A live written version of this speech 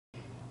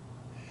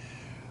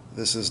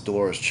This is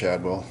Dolores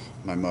Chadwell,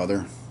 my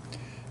mother.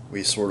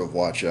 We sort of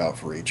watch out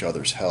for each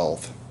other's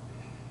health,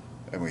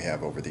 and we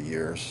have over the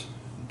years.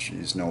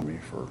 She's known me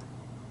for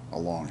a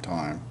long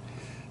time.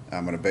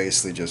 I'm going to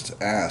basically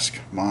just ask,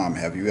 Mom,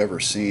 have you ever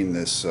seen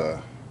this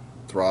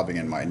throbbing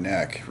in my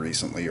neck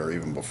recently, or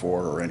even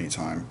before, or any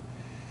time?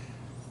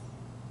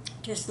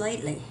 Just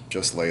lately.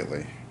 Just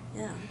lately.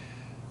 Yeah.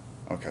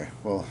 Okay,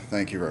 well,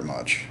 thank you very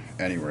much.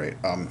 At any rate,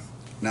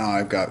 now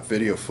I've got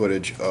video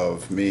footage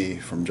of me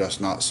from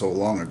just not so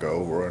long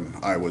ago when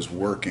I was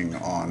working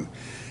on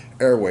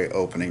airway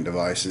opening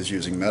devices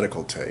using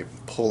medical tape,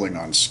 pulling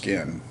on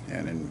skin,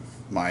 and in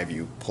my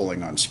view,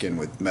 pulling on skin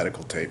with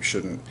medical tape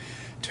shouldn't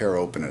tear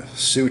open a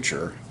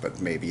suture, but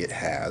maybe it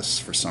has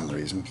for some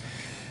reason.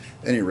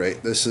 At any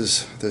rate, this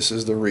is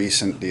the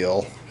recent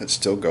deal. It's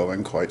still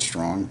going quite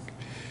strong.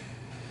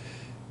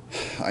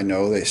 I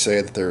know they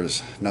say that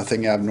there's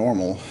nothing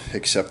abnormal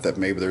except that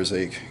maybe there's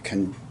a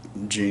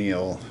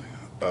congenial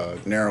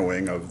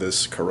narrowing of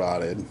this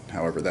carotid.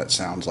 However, that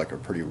sounds like a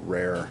pretty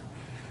rare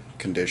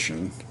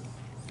condition.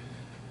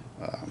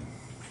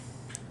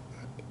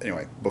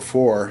 Anyway,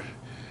 before,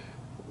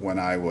 when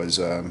I was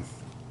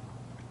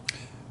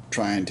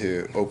trying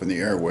to open the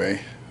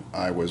airway,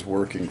 I was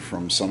working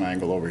from some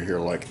angle over here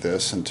like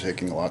this and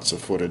taking lots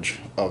of footage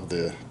of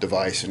the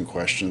device in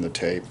question, the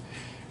tape.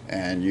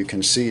 And you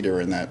can see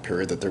during that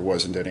period that there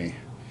wasn't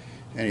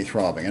any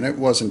throbbing, and it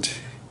wasn't,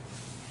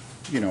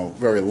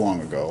 very long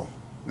ago,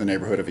 in the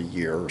neighborhood of a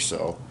year or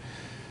so.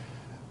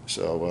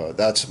 So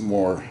that's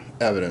more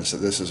evidence that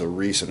this is a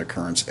recent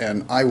occurrence.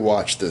 And I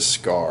watch this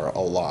scar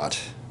a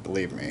lot.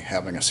 Believe me,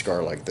 having a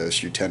scar like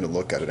this, you tend to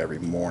look at it every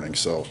morning.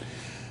 So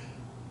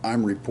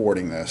I'm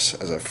reporting this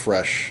as a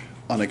fresh,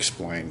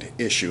 unexplained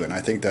issue, and I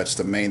think that's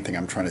the main thing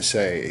I'm trying to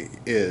say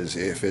is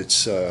if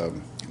it's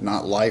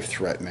not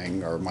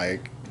life-threatening or my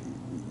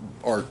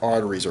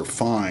arteries are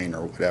fine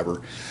or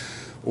whatever,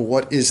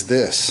 what is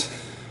this?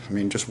 I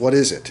mean, just what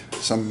is it?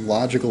 Some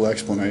logical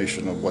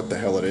explanation of what the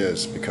hell it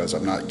is, because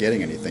I'm not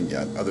getting anything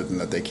yet other than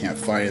that they can't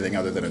find anything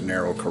other than a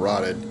narrow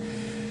carotid.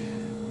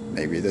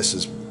 Maybe this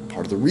is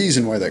part of the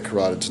reason why that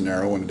carotid's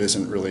narrow and it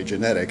isn't really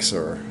genetics,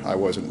 or I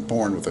wasn't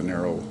born with a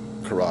narrow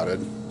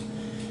carotid.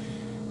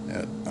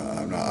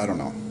 I don't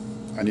know.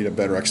 I need a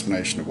better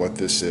explanation of what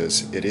this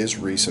is. It is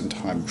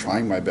recent. I'm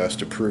trying my best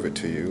to prove it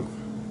to you,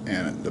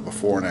 and the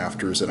before and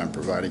afters that I'm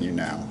providing you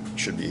now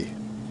should be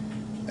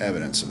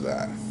evidence of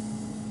that.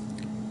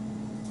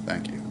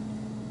 Thank you.